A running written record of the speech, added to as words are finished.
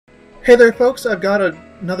Hey there folks, I've got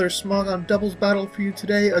another Smogon doubles battle for you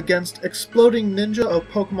today against Exploding Ninja of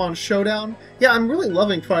Pokemon Showdown. Yeah, I'm really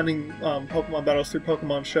loving finding Pokemon battles through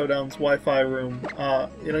Pokemon Showdown's Wi-Fi room.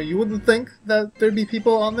 You wouldn't think that there'd be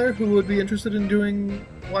people on there who would be interested in doing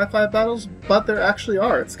Wi-Fi battles, but there actually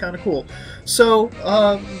are. It's kind of cool. So,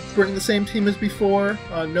 bring the same team as before.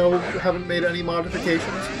 No, haven't made any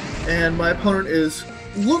modifications. And my opponent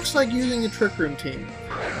looks like using a Trick Room team.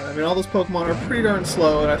 I mean, all those Pokemon are pretty darn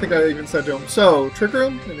slow, and I think I even said to him, "So, Trick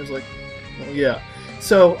Room?" And he was like, "Well, yeah."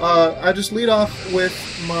 So, I just lead off with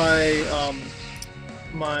my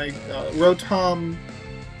Rotom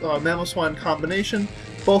Mamoswine combination.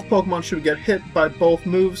 Both Pokemon should get hit by both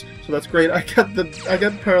moves, so that's great. I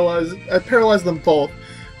get paralyzed. I paralyzed them both,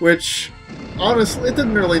 which honestly, it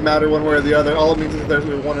didn't really matter one way or the other. All it means is there's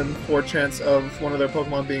a 1 in 4 chance of one of their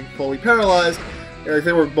Pokemon being fully paralyzed.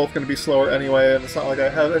 They were both going to be slower anyway, and it's not like I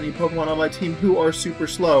have any Pokemon on my team who are super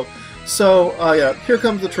slow. So, yeah, here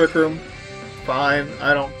comes the Trick Room. Fine,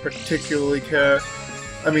 I don't particularly care.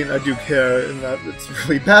 I mean, I do care in that it's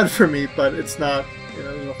really bad for me, but it's not,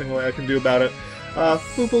 there's nothing I can do about it.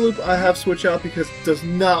 Foopaloop I have Switch out because it does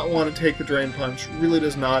not want to take the Drain Punch, really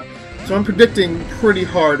does not. So I'm predicting pretty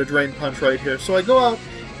hard a Drain Punch right here. So I go out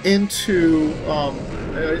into,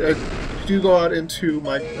 I do go out into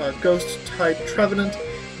my Ghost-type Trevenant.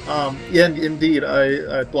 Yeah, indeed,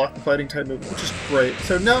 I blocked the Fighting type move, which is great.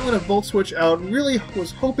 So now I'm going to Volt Switch out. Really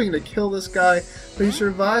was hoping to kill this guy, but he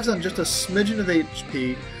survives on just a smidgen of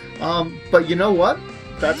HP. But you know what?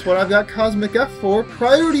 That's what I've got Cosmic F for.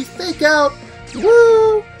 Priority Fake Out!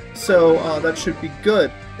 Woo! So that should be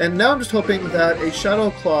good. And now I'm just hoping that a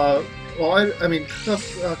Shadow Claw, well, I mean,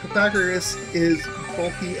 Cathagrius is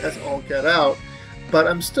bulky as all get out. But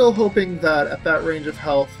I'm still hoping that at that range of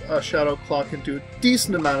health, Shadow Claw can do a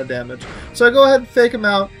decent amount of damage. So I go ahead and fake him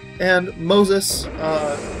out, and Moses,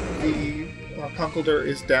 the Conkeldurr,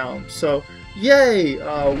 is down. So, yay!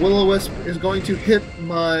 Will-O-Wisp is going to hit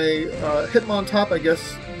my Hitmontop, I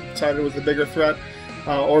guess decided it was the bigger threat,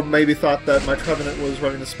 or maybe thought that my Trevenant was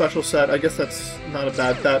running the special set. I guess that's not a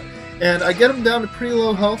bad bet. And I get him down to pretty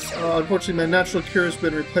low health. Unfortunately, my Natural Cure has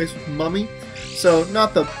been replaced with Mummy, so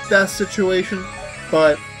not the best situation.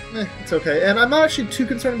 But it's okay, and I'm not actually too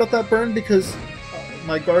concerned about that burn because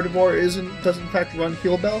my Gardevoir does in fact run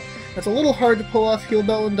Heal Bell. It's a little hard to pull off Heal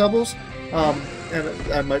Bell in doubles,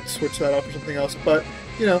 and I might switch that out for something else. But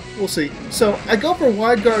we'll see. So I go for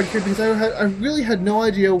Wide Guard here because I really had no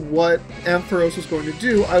idea what Ampharos was going to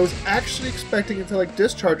do. I was actually expecting it to like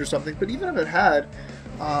discharge or something, but even if it had,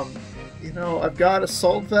 I've got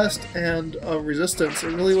Assault Vest and Resistance.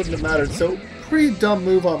 It really wouldn't have mattered. So pretty dumb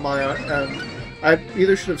move on my end. I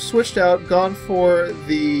either should have switched out, gone for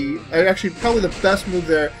actually probably the best move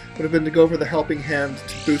there would have been to go for the Helping Hand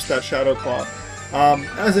to boost that Shadow Claw.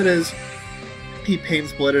 As it is, he Pain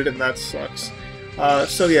Splitted, and that sucks.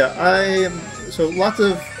 So yeah, so lots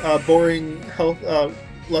of boring health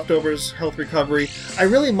leftovers, health recovery. I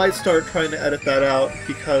really might start trying to edit that out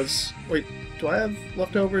because wait. Do I have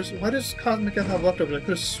leftovers? Why does Cosmic F have leftovers? I could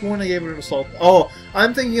have sworn I gave it an Assault. Oh,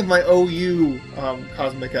 I'm thinking of my OU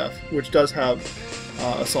Cosmic F, which does have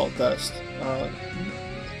Assault Vest.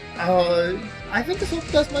 I think Assault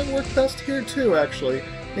Vest might work best here too, actually.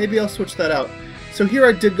 Maybe I'll switch that out. So here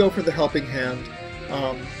I did go for the Helping Hand.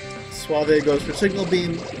 Suave goes for Signal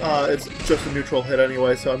Beam. It's just a neutral hit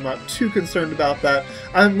anyway, so I'm not too concerned about that.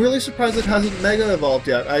 I'm really surprised it hasn't Mega Evolved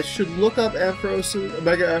yet. I should look up Mega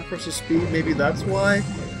Ampharos' speed. Maybe that's why.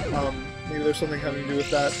 Maybe there's something having to do with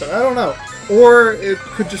that, but I don't know. Or it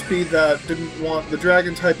could just be that didn't want the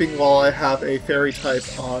Dragon typing while I have a Fairy type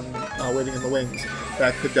on Waiting in the Wings.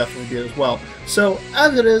 That could definitely be it as well. So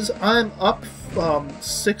as it is, I'm up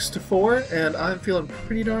 6-4, and I'm feeling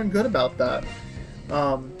pretty darn good about that.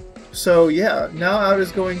 So yeah, now out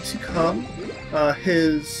is going to come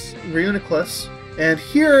his Reuniclus, and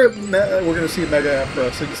here we're going to see Mega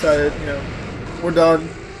Ampharos. I decided, we're done,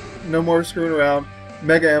 no more screwing around,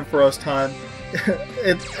 Mega Ampharos time.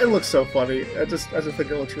 It looks so funny. I just think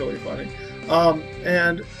it looks really funny.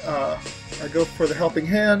 And I go for the Helping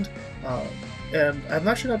Hand, and I'm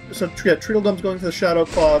actually not. So yeah, Tweedledum's going for the Shadow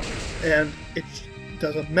Claw, and it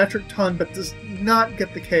does a metric ton, but does not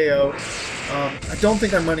get the KO. I don't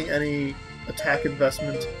think I'm running any attack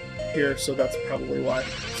investment here, so that's probably why.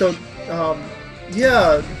 So,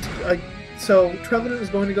 yeah, so Trevenant is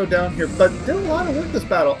going to go down here, but did a lot of work this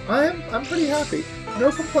battle. I'm pretty happy.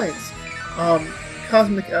 No complaints.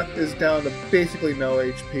 Cosmic F is down to basically no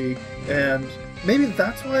HP, and maybe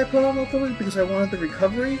that's why I put on leftovers, because I wanted the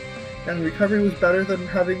recovery, and the recovery was better than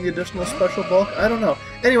having the additional special bulk. I don't know.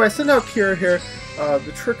 Anyway, I send out Kira here.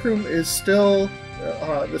 The Trick Room is still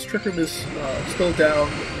this Trick Room is still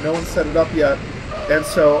down. No one set it up yet. And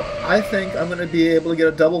so I think I'm going to be able to get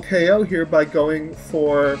a double KO here by going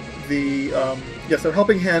for the... yes, so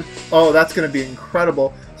Helping Hand. Oh, that's going to be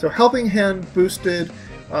incredible. So Helping Hand boosted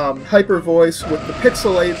Hyper Voice with the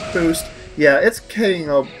Pixelate boost. Yeah, it's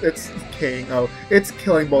KO. It's KO. It's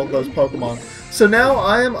killing both those Pokemon. So now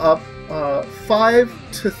I am up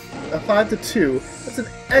 5 to 2. That's an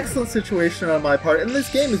excellent situation on my part, and this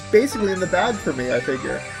game is basically in the bag for me, I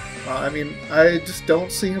figure. I mean, I just don't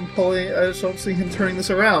see him turning this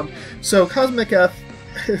around. So Cosmic F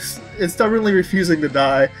is stubbornly refusing to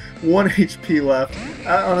die. 1 HP left.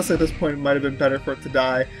 Honestly, at this point, it might have been better for it to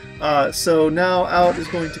die. So now out is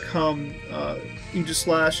going to come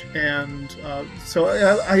Aegislash, and so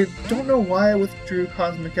I don't know why I withdrew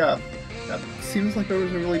Cosmic F. That seems like it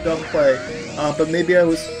was a really dumb play, but maybe I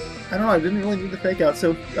don't know, I didn't really need the fake out.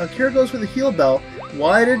 So Kira goes for the Heal Bell.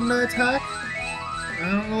 Why didn't I attack? I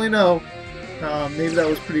don't really know. Maybe that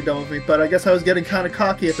was pretty dumb of me, but I guess I was getting kind of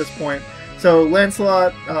cocky at this point. So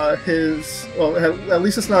Lancelot, well, at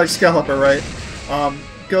least it's not Excalibur, right?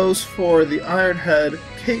 Goes for the Iron Head,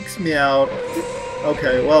 takes me out.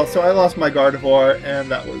 Okay, well, so I lost my Gardevoir, and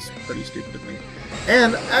that was pretty stupid of me.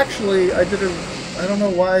 And actually, I don't know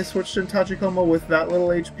why I switched in Tachikoma with that little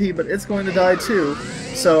HP, but it's going to die too.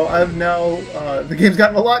 So I've now, the game's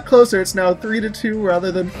gotten a lot closer. It's now 3 to 2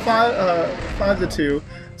 rather than 5 to 2.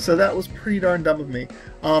 So that was pretty darn dumb of me.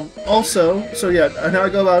 Also, so yeah, now I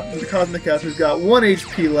go out to Cosmic F, who's got 1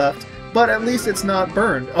 HP left, but at least it's not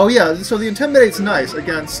burned. Oh yeah, so the Intimidate's nice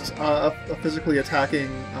against a physically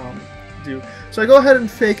attacking dude. So I go ahead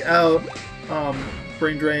and fake out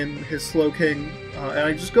Brain Drain, his Slowking, and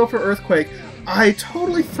I just go for Earthquake. I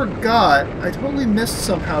totally forgot, I totally missed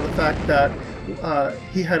somehow the fact that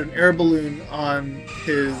he had an air balloon on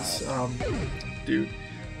his dude.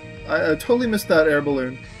 I totally missed that air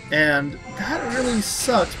balloon, and that really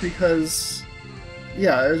sucked because,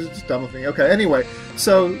 yeah, it was just dumb of me. Okay, anyway,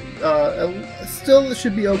 so still it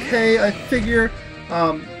should be okay. I figure,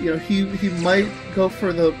 you know, he might go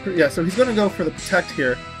for the, yeah, so he's going to go for the Protect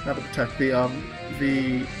here, not the Protect, the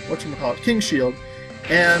whatchamacallit, King Shield,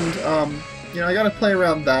 and you know, I gotta play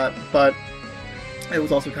around that, but it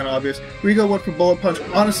was also kind of obvious. Rigo went for Bullet Punch.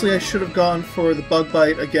 Honestly, I should have gone for the Bug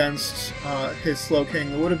Bite against his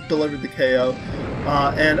Slowking. It would have delivered the KO.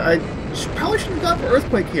 And I probably should have gone for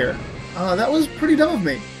Earthquake here. That was pretty dumb of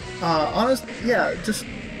me. Yeah, just...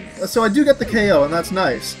 So I do get the KO, and that's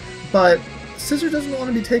nice. But Scissor doesn't want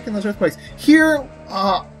to be taking those Earthquakes. Here,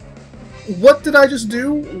 what did I just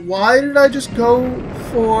do? Why did I just go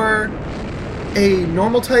for a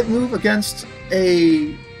normal type move against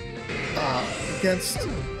a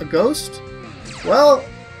ghost? Well,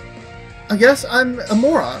 I guess I'm a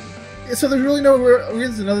moron. So there's really no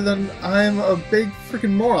reason other than I'm a big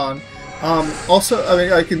freaking moron. Also, I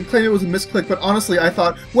mean, I can claim it was a misclick, but honestly, I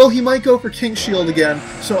thought, well, he might go for King Shield again,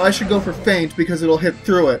 so I should go for Feint because it'll hit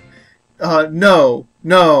through it. No.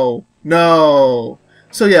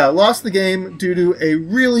 So yeah, lost the game due to a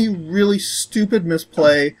really, really stupid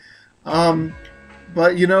misplay.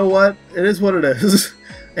 But you know what? It is what it is.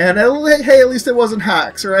 And hey, at least it wasn't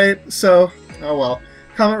hacks, right? So, oh well.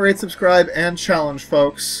 Comment, rate, subscribe, and challenge,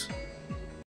 folks.